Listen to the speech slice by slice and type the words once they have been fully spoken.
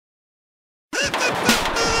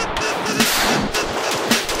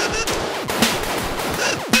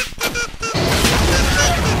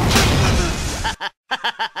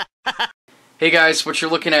Hey guys, what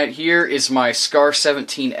you're looking at here is my Scar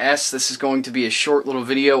 17S. This is going to be a short little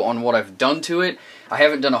video on what I've done to it. I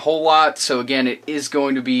haven't done a whole lot, so again, it is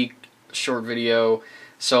going to be a short video.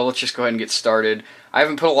 So let's just go ahead and get started. I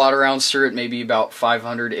haven't put a lot of rounds through it, maybe about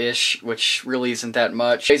 500-ish, which really isn't that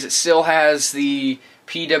much. It still has the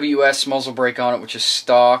PWS muzzle brake on it, which is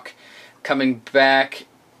stock. Coming back,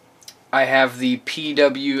 I have the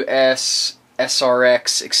PWS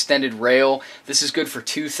SRX extended rail. This is good for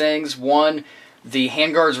two things. One, the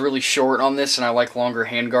handguard's really short on this, and I like longer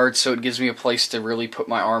handguards, so it gives me a place to really put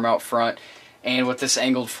my arm out front. And with this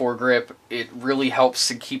angled foregrip, it really helps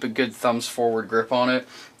to keep a good thumbs forward grip on it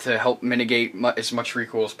to help mitigate as much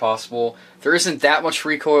recoil as possible. There isn't that much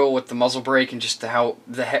recoil with the muzzle brake, and just how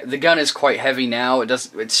the gun is quite heavy now.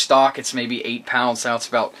 It's stock. It's maybe 8 pounds now. It's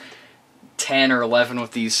about 10 or 11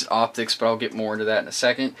 with these optics, but I'll get more into that in a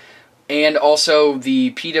second. And also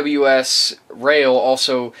the PWS rail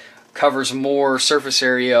also covers more surface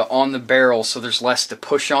area on the barrel, so there's less to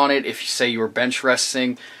push on it if you say you were bench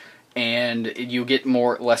resting, and you get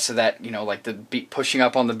less of that, you know, like the pushing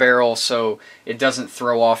up on the barrel, so it doesn't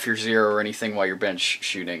throw off your zero or anything while you're bench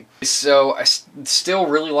shooting. So I still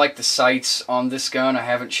really like the sights on this gun. I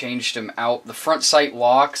haven't changed them out. The front sight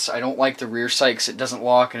locks. I don't like the rear sight because it doesn't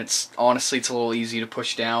lock, and honestly it's a little easy to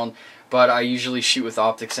push down. But I usually shoot with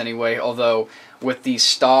optics anyway, although with the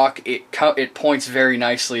stock, it points very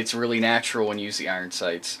nicely. It's really natural when you use the iron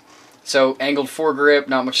sights. So, angled foregrip,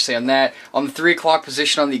 not much to say on that. On the 3 o'clock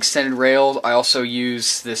position on the extended rail, I also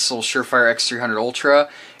use this little Surefire X300 Ultra.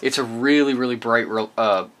 It's a really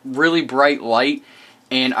bright light,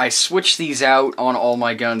 and I switch these out on all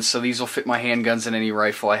my guns, so these will fit my handguns in any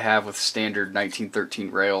rifle I have with standard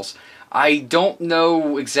 1913 rails. I don't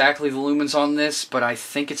know exactly the lumens on this, but I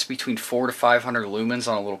think it's between 400 to 500 lumens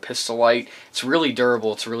on a little pistol light. It's really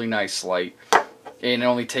durable. It's a really nice light. And it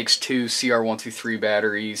only takes 2 CR123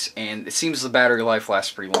 batteries, and it seems the battery life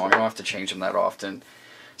lasts pretty long. I don't have to change them that often.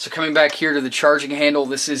 So coming back here to the charging handle,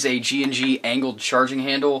 this is a G&G angled charging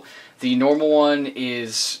handle. The normal one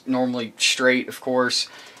is normally straight, of course.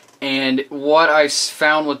 And what I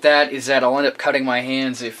found with that is that I'll end up cutting my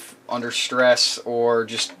hands if under stress or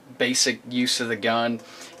just basic use of the gun,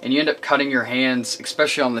 and you end up cutting your hands,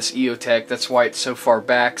 especially on this EOTech. That's why it's so far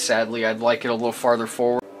back. Sadly, I'd like it a little farther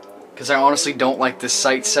forward, because I honestly don't like this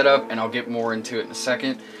sight setup, and I'll get more into it in a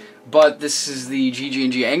second. But this is the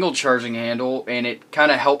GG&G angled charging handle, and it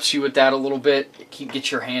kind of helps you with that a little bit.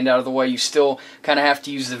 Get your hand out of the way. You still kind of have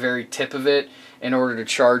to use the very tip of it in order to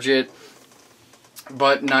charge it.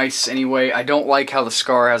 But nice anyway. I don't like how the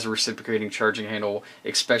Scar has a reciprocating charging handle,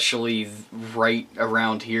 especially right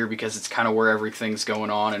around here, because it's kind of where everything's going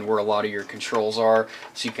on and where a lot of your controls are,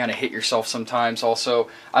 so you kind of hit yourself sometimes. Also,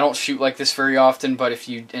 I don't shoot like this very often, but if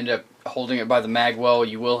you end up holding it by the mag well,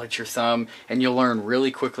 you will hit your thumb, and you'll learn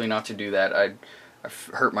really quickly not to do that. I've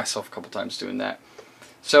hurt myself a couple times doing that.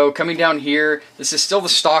 So coming down here, this is still the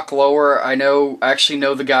stock lower. I actually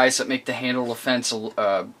know the guys that make the handle defense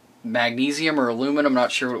magnesium or aluminum, I'm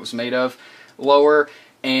not sure what it was made of, lower,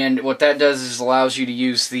 and what that does is allows you to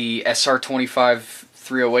use the SR25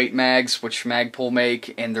 308 mags, which Magpul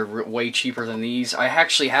make, and they're way cheaper than these. I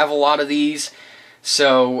actually have a lot of these,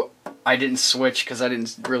 so I didn't switch because I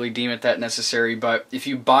didn't really deem it that necessary. But if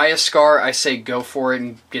you buy a Scar, I say go for it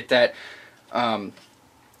and get that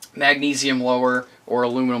magnesium lower or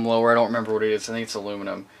aluminum lower. I don't remember what it is. I think it's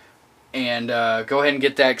aluminum. And go ahead and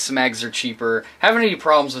get that because the mags are cheaper. Haven't any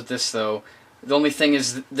problems with this though. The only thing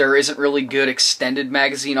is there isn't really good extended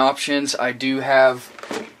magazine options. I do have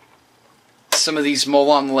some of these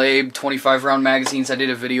Molon Labe 25 round magazines. I did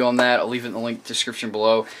a video on that. I'll leave it in the link description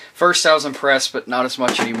below. First I was impressed, but not as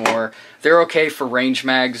much anymore. They're okay for range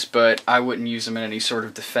mags, but I wouldn't use them in any sort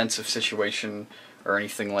of defensive situation or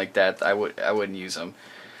anything like that. I wouldn't use them.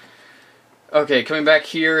 Okay, coming back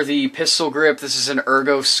here, the pistol grip. This is an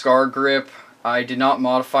Ergo Scar grip. I did not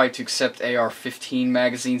modify to accept AR-15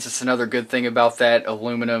 magazines. That's another good thing about that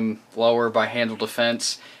aluminum lower by Handle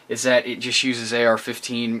Defense, is that it just uses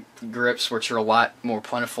AR-15 grips, which are a lot more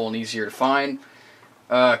plentiful and easier to find.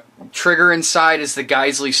 Trigger inside is the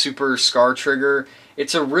Geissele Super Scar trigger.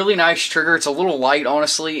 It's a really nice trigger. It's a little light,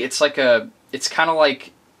 honestly. It's kind of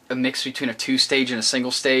like a mix between a 2-stage and a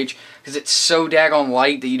single stage, because it's so daggone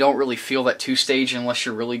light that you don't really feel that 2-stage unless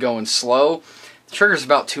you're really going slow. The trigger's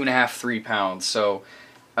about 2.5–3 pounds, so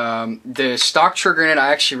The stock trigger in it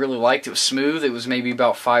I actually really liked. It was smooth. It was maybe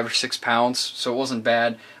about 5 or 6 pounds, so it wasn't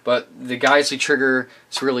bad. But the Geissele trigger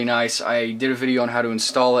is really nice. I did a video on how to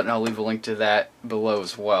install it, and I'll leave a link to that below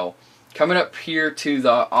as well. Coming up here to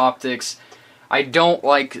the optics, I don't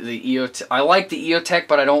like the EOTech. I like the EOTech,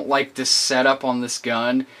 but I don't like this setup on this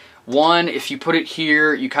gun. One, if you put it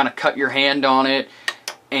here, you kind of cut your hand on it,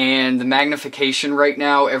 and the magnification right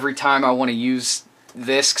now, every time I want to use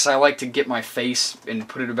this, because I like to get my face and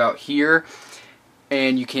put it about here,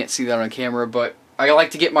 and you can't see that on camera, but I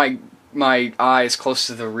like to get my eye as close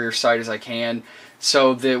to the rear side as I can.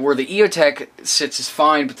 So where the EOTech sits is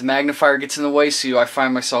fine, but the magnifier gets in the way, so I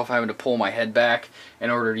find myself having to pull my head back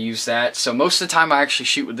in order to use that. So most of the time I actually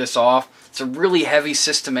shoot with this off. It's a really heavy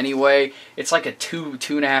system anyway. It's like a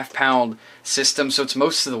 2.5 pound system, so it's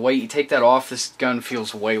most of the weight. You take that off, this gun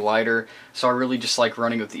feels way lighter. So I really just like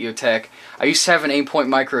running with the EOTech. I used to have an Aimpoint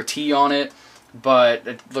Micro T on it, but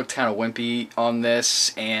it looked kind of wimpy on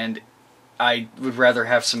this, and I would rather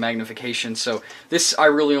have some magnification, so this I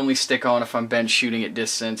really only stick on if I'm bench shooting at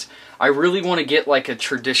distance. I really want to get like a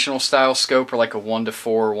traditional style scope, or like a 1:4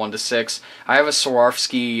 or 1:6. I have a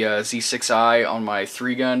Swarovski Z6i on my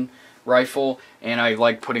 3-gun rifle, and I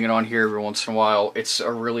like putting it on here every once in a while. It's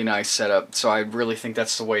a really nice setup, so I really think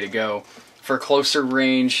that's the way to go. For closer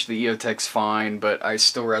range, the EOTech's fine, but I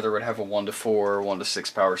still rather would have a 1:4 or 1:6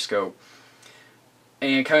 power scope.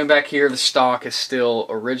 And coming back here, the stock is still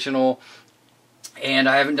original. And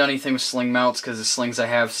I haven't done anything with sling mounts because the slings I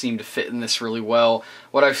have seem to fit in this really well.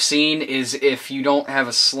 What I've seen is if you don't have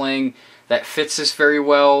a sling that fits this very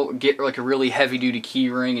well, get like a really heavy duty key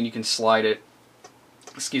ring and you can slide it,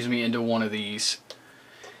 excuse me, into one of these.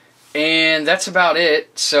 And that's about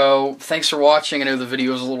it. So thanks for watching. I know the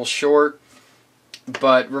video is a little short,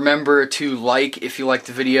 but remember to like if you liked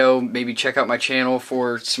the video. Maybe check out my channel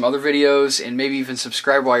for some other videos, and maybe even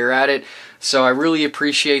subscribe while you're at it. So I really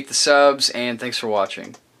appreciate the subs, and thanks for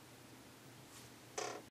watching.